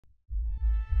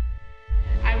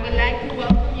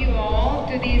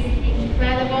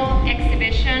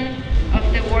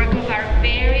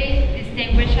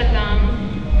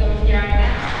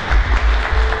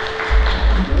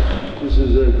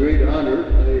a great honor.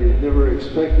 I never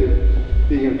expected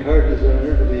being a car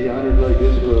designer to be honored like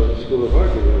this for a School of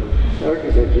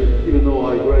Architecture, even though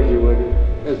I graduated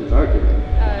as an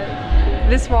architect.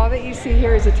 This wall that you see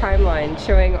here is a timeline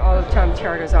showing all of Tom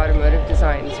Tjaarda's automotive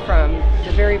designs, from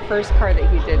the very first car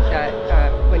that he did that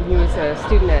when he was a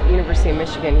student at the University of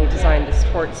Michigan. He designed the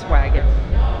sports wagon.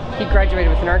 He graduated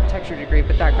with an architecture degree,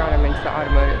 but that got him into the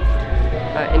automotive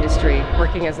industry,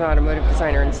 working as an automotive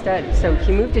designer instead. So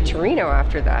he moved to Torino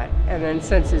after that, and then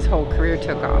since his whole career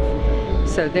took off.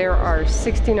 So there are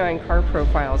 69 car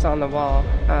profiles on the wall.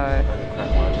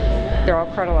 They're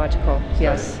all chronological,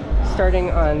 yes.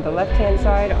 Starting on the left-hand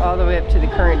side all the way up to the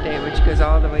current day, which goes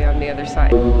all the way on the other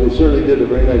side. They certainly did a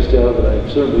very nice job, and I'm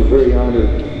certainly very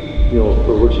honored,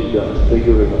 for what you've done. Thank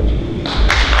you very much.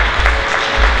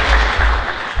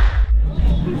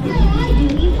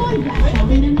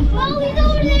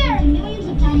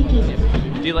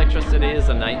 DLectricity is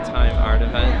a nighttime art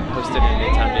event hosted in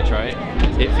Midtown Detroit.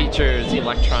 It features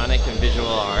electronic and visual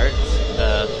art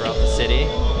throughout the city.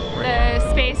 The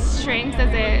space shrinks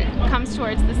as it comes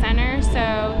towards the center,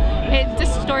 so it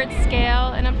distorts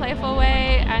scale in a playful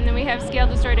way, and then we have scale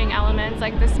distorting elements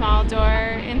like the small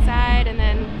door inside, and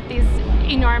then these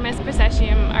enormous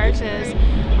procession arches.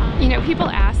 People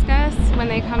ask us when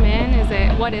they come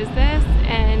in, what is this?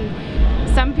 And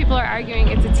some people are arguing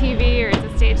it's a TV or it's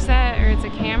a stage set or it's a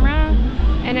camera,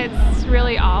 and it's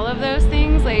really all of those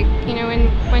things. Like,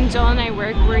 when Joel and I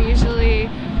work, we're usually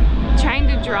trying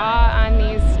to draw on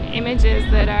these images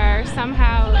that are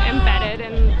somehow embedded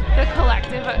in the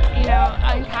collective,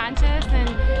 unconscious, and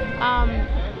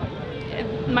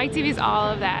Mike TV is all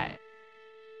of that.